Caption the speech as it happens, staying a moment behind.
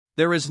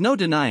There is no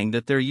denying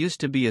that there used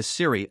to be a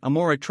Serie A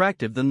more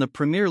attractive than the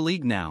Premier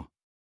League now.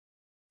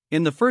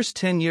 In the first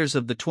 10 years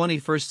of the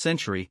 21st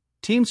century,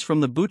 teams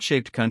from the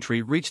boot-shaped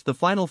country reached the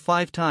final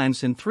 5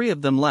 times and 3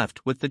 of them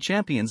left with the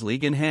Champions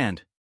League in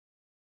hand.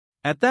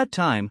 At that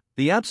time,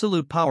 the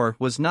absolute power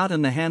was not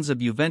in the hands of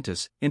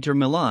Juventus, Inter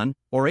Milan,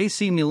 or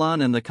AC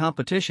Milan, and the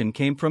competition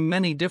came from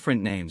many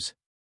different names.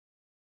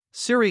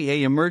 Serie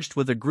A emerged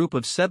with a group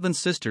of 7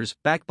 sisters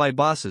backed by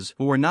bosses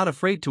who were not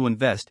afraid to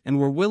invest and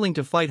were willing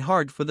to fight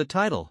hard for the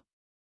title.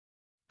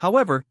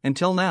 However,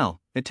 until now,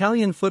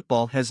 Italian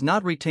football has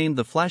not retained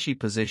the flashy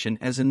position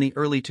as in the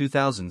early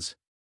 2000s.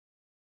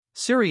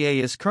 Serie A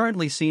is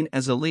currently seen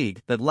as a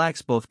league that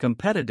lacks both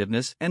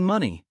competitiveness and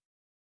money.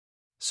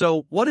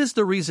 So, what is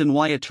the reason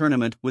why a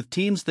tournament with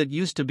teams that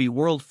used to be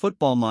world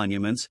football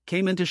monuments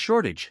came into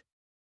shortage?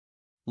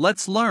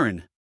 Let's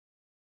learn.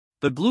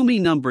 The gloomy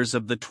numbers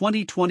of the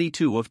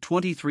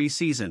 2022-23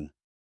 season.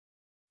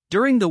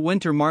 During the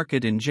winter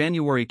market in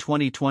January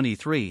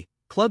 2023,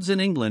 clubs in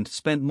England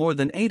spent more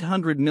than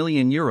 €800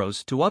 million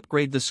to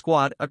upgrade the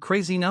squad, a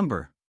crazy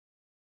number.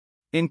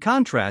 In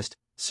contrast,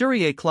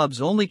 Serie A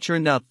clubs only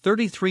churned out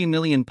 £33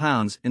 million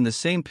in the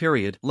same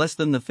period, less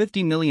than the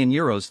 €50 million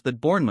that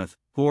Bournemouth,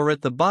 who are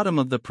at the bottom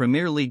of the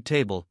Premier League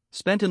table,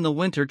 spent in the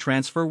winter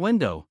transfer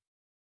window.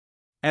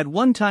 At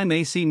one time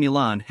AC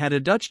Milan had a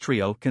Dutch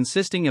trio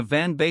consisting of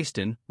Van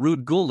Basten,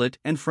 Ruud Gullit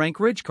and Frank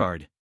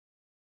Rijkaard.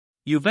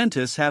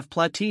 Juventus have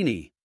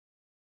Platini.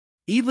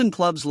 Even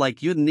clubs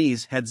like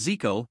Udinese had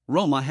Zico,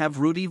 Roma have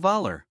Rudi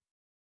Völler.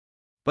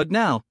 But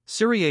now,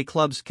 Serie A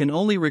clubs can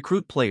only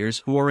recruit players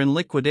who are in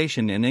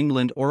liquidation in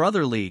England or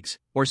other leagues,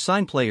 or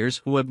sign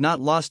players who have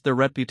not lost their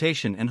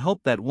reputation and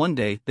hope that one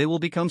day they will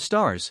become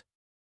stars.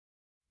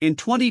 In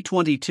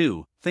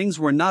 2022, things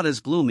were not as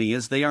gloomy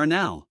as they are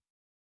now.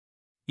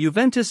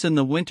 Juventus in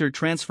the winter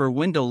transfer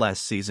window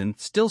last season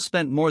still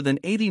spent more than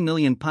 £80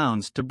 million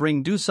to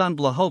bring Dusan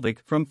Vlahovic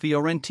from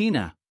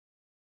Fiorentina.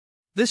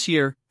 This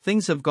year,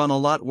 things have gone a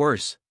lot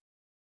worse.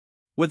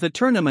 With a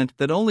tournament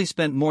that only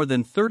spent more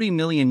than €30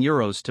 million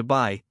to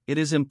buy, it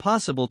is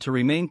impossible to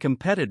remain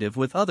competitive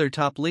with other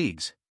top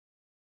leagues.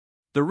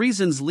 The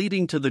reasons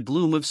leading to the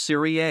gloom of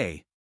Serie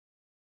A.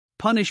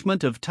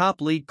 Punishment of top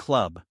league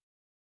club.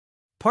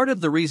 Part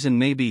of the reason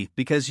may be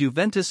because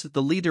Juventus,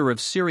 the leader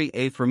of Serie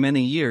A for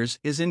many years,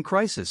 is in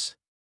crisis.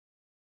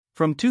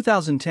 From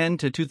 2010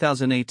 to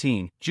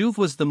 2018, Juve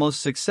was the most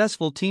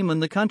successful team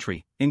in the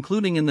country,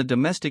 including in the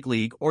domestic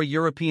league or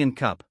European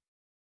Cup.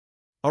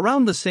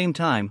 Around the same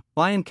time,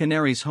 Bayern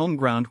Canaries' home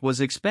ground was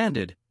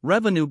expanded,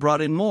 revenue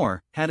brought in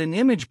more, had an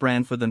image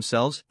brand for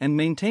themselves and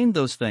maintained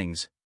those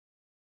things.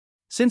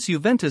 Since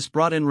Juventus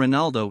brought in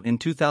Ronaldo in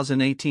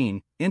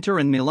 2018, Inter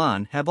and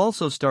Milan have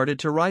also started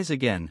to rise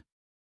again.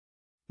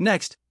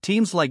 Next,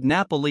 teams like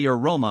Napoli or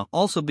Roma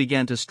also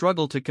began to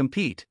struggle to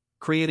compete,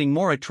 creating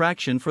more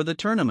attraction for the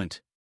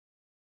tournament.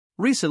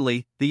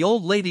 Recently, the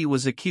old lady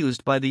was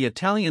accused by the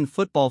Italian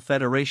Football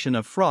Federation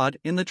of fraud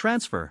in the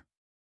transfer.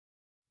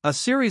 A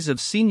series of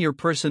senior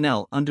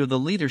personnel under the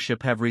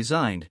leadership have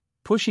resigned,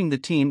 pushing the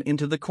team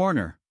into the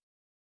corner.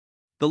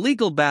 The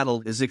legal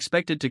battle is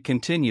expected to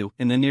continue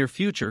in the near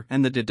future,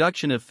 and the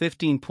deduction of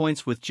 15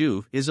 points with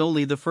Juve is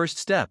only the first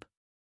step.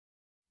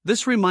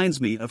 This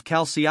reminds me of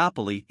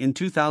Calciopoli in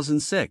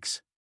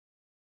 2006.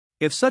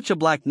 If such a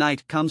black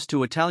night comes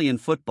to Italian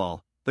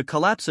football, the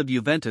collapse of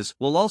Juventus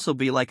will also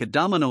be like a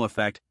domino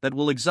effect that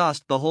will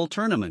exhaust the whole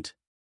tournament.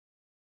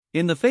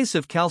 In the face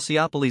of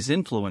Calciopoli's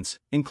influence,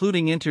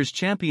 including Inter's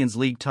Champions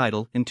League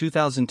title in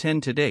 2010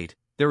 to date,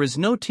 there is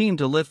no team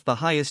to lift the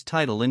highest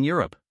title in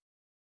Europe.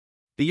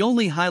 The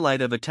only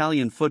highlight of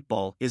Italian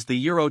football is the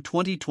Euro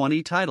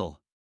 2020 title.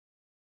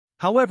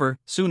 However,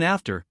 soon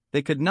after,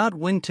 they could not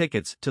win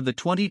tickets to the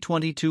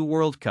 2022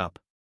 World Cup.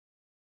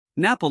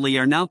 Napoli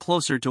are now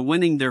closer to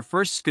winning their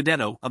first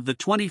Scudetto of the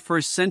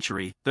 21st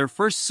century, their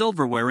first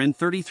silverware in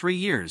 33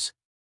 years.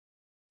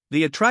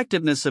 The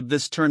attractiveness of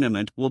this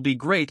tournament will be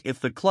great if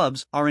the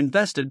clubs are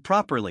invested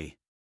properly.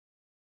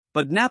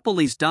 But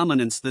Napoli's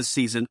dominance this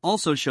season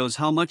also shows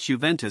how much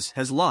Juventus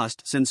has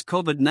lost since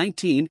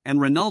COVID-19 and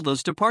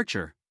Ronaldo's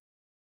departure.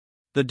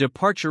 The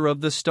departure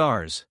of the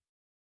stars.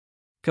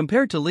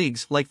 Compared to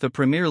leagues like the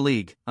Premier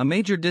League, a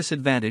major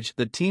disadvantage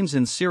that teams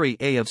in Serie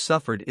A have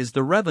suffered is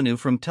the revenue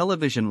from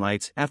television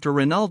rights after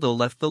Ronaldo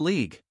left the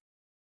league.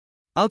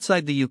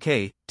 Outside the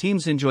UK,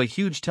 teams enjoy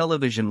huge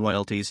television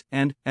royalties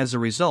and, as a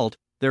result,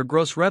 their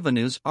gross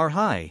revenues are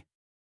high.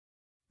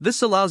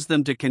 This allows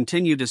them to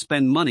continue to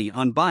spend money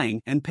on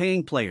buying and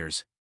paying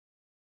players.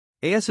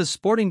 AS's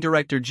sporting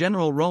director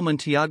general Roman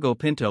Tiago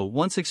Pinto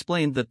once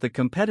explained that the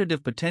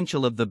competitive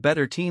potential of the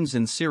better teams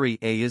in Serie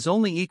A is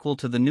only equal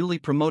to the newly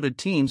promoted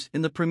teams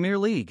in the Premier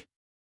League.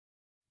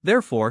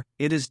 Therefore,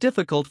 it is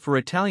difficult for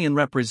Italian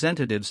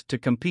representatives to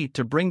compete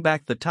to bring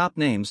back the top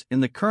names in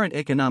the current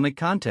economic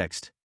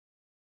context.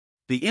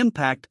 The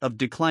impact of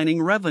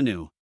declining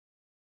revenue.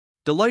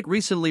 Deloitte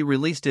recently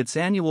released its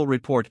annual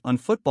report on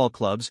football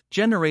clubs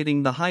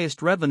generating the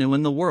highest revenue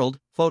in the world,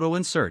 photo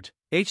insert.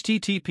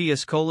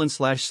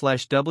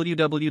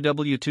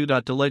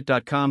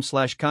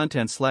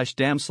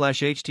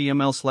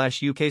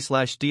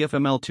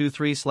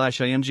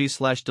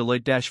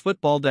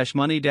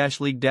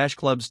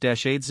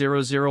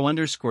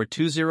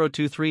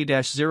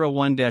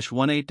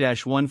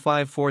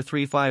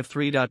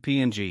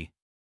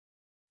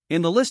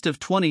 In the list of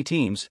 20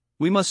 teams,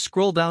 we must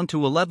scroll down to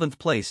 11th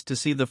place to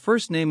see the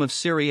first name of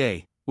Serie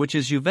A, which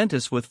is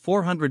Juventus with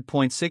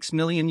 €400.6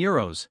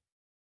 million.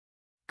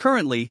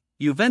 Currently,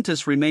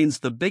 Juventus remains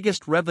the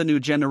biggest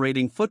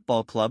revenue-generating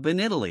football club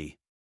in Italy.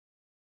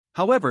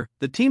 However,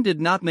 the team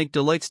did not make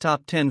Deloitte's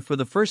top 10 for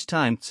the first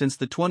time since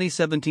the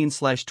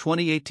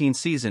 2017-2018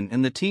 season,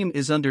 and the team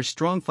is under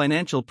strong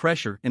financial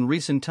pressure in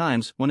recent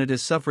times when it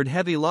has suffered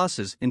heavy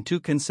losses in 2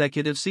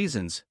 consecutive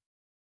seasons.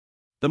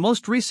 The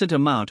most recent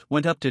amount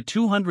went up to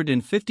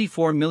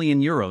 €254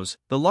 million,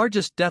 the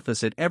largest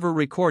deficit ever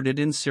recorded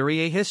in Serie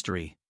A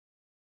history.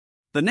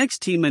 The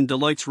next team in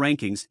Deloitte's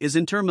rankings is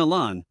Inter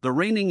Milan, the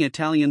reigning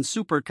Italian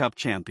Super Cup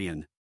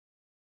champion.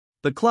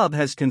 The club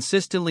has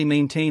consistently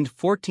maintained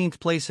 14th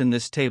place in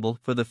this table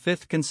for the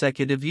 5th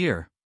consecutive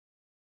year.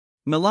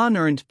 Milan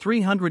earned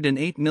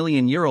 €308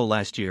 million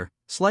last year,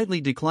 slightly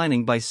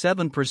declining by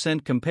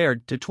 7%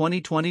 compared to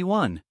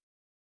 2021.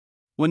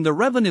 When the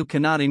revenue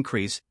cannot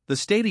increase, the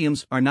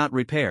stadiums are not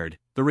repaired,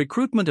 the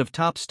recruitment of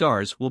top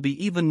stars will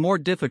be even more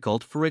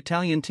difficult for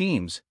Italian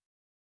teams.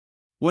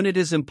 When it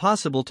is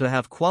impossible to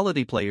have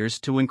quality players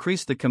to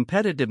increase the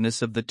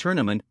competitiveness of the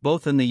tournament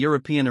both in the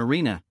European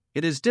arena,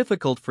 it is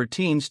difficult for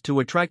teams to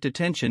attract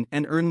attention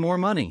and earn more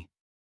money.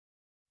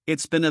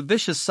 It's been a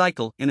vicious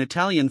cycle in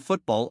Italian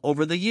football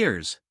over the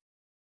years.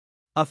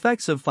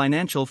 Effects of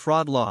financial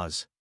fraud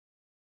laws.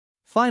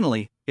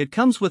 Finally, it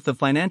comes with the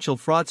financial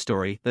fraud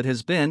story that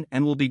has been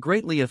and will be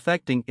greatly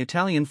affecting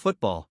Italian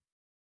football.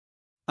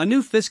 A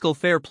new fiscal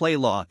fair play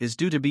law is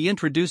due to be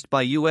introduced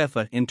by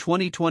UEFA in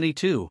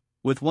 2022,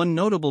 with one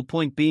notable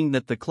point being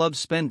that the club's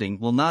spending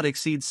will not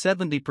exceed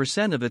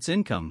 70% of its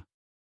income.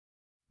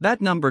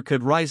 That number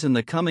could rise in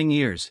the coming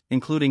years,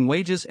 including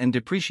wages and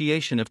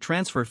depreciation of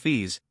transfer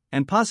fees,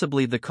 and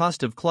possibly the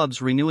cost of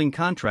clubs renewing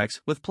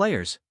contracts with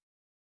players.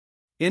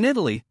 In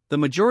Italy, the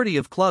majority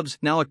of clubs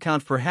now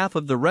account for half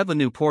of the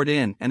revenue poured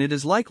in, and it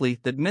is likely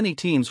that many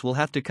teams will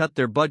have to cut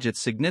their budgets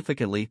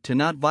significantly to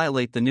not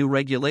violate the new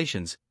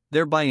regulations,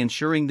 thereby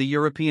ensuring the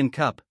European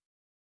Cup.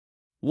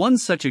 One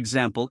such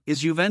example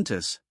is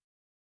Juventus.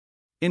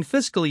 In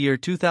fiscal year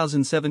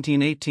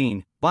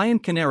 2017-18,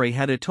 Bianconeri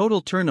had a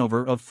total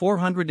turnover of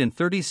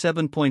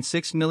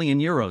 €437.6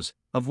 million,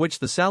 of which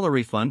the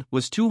salary fund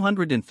was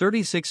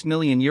 €236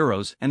 million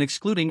and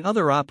excluding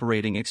other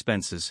operating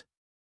expenses.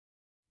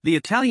 The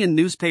Italian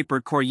newspaper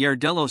Corriere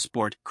dello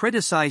Sport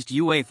criticized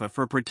UEFA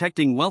for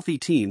protecting wealthy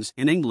teams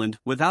in England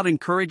without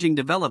encouraging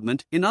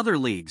development in other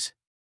leagues.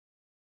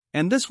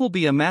 And this will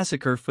be a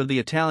massacre for the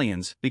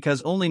Italians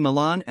because only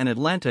Milan and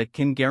Atalanta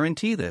can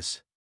guarantee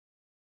this.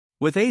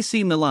 With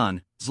AC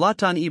Milan,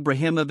 Zlatan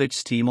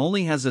Ibrahimovic's team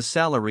only has a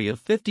salary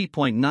of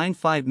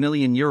 €50.95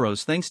 million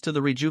thanks to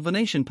the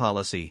rejuvenation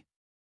policy.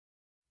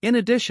 In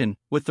addition,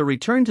 with the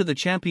return to the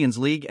Champions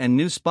League and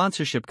new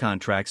sponsorship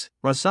contracts,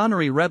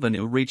 Rossoneri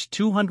revenue reached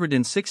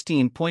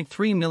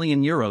 €216.3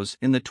 million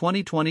in the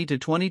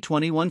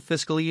 2020-2021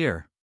 fiscal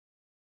year.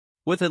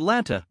 With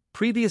Atalanta,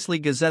 previously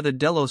Gazzetta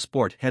dello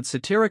Sport had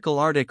satirical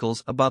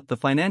articles about the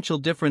financial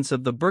difference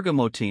of the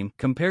Bergamo team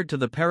compared to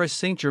the Paris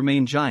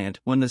Saint-Germain giant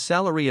when the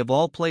salary of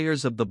all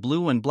players of the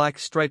blue and black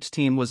stripes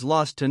team was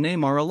lost to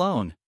Neymar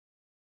alone.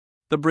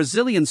 The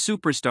Brazilian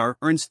superstar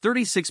earns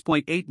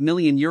 €36.8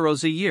 million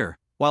a year,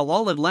 while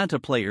all Atalanta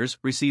players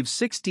receive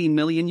 €16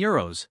 million.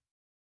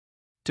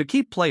 To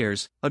keep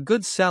players, a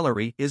good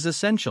salary is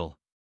essential.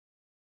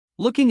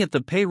 Looking at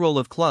the payroll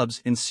of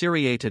clubs in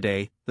Serie A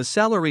today, the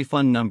salary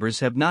fund numbers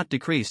have not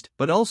decreased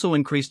but also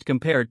increased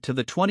compared to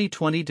the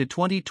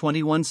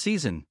 2020-2021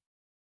 season.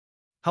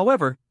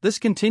 However, this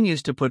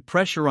continues to put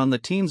pressure on the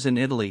teams in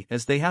Italy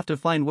as they have to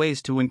find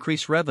ways to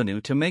increase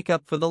revenue to make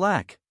up for the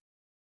lack.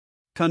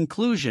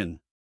 Conclusion.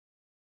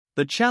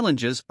 The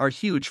challenges are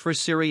huge for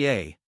Serie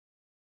A.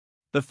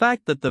 The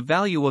fact that the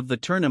value of the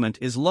tournament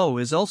is low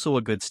is also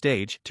a good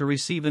stage to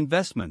receive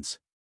investments.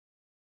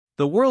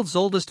 The world's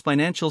oldest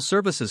financial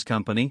services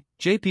company,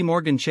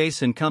 JP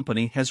Chase &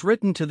 Company, has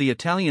written to the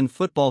Italian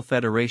Football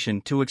Federation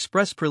to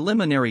express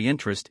preliminary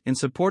interest in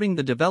supporting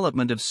the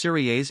development of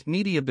Serie A's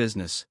media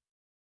business.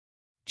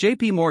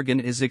 JP Morgan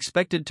is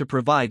expected to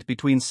provide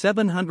between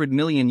 €700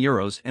 million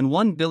and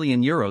 €1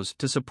 billion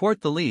to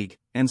support the league,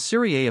 and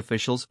Serie A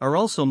officials are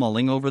also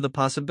mulling over the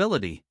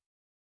possibility.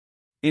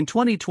 In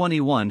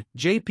 2021,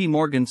 JP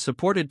Morgan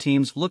supported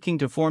teams looking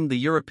to form the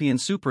European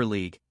Super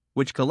League,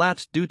 which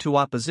collapsed due to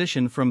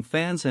opposition from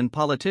fans and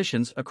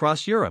politicians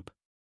across Europe.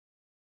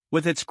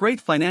 With its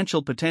great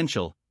financial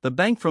potential, the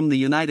bank from the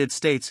United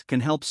States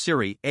can help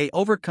Serie A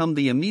overcome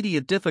the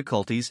immediate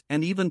difficulties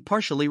and even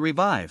partially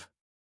revive.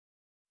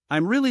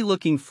 I'm really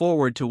looking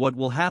forward to what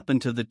will happen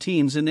to the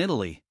teams in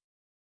Italy.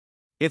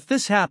 If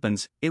this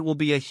happens, it will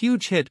be a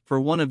huge hit for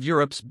one of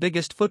Europe's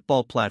biggest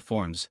football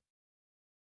platforms.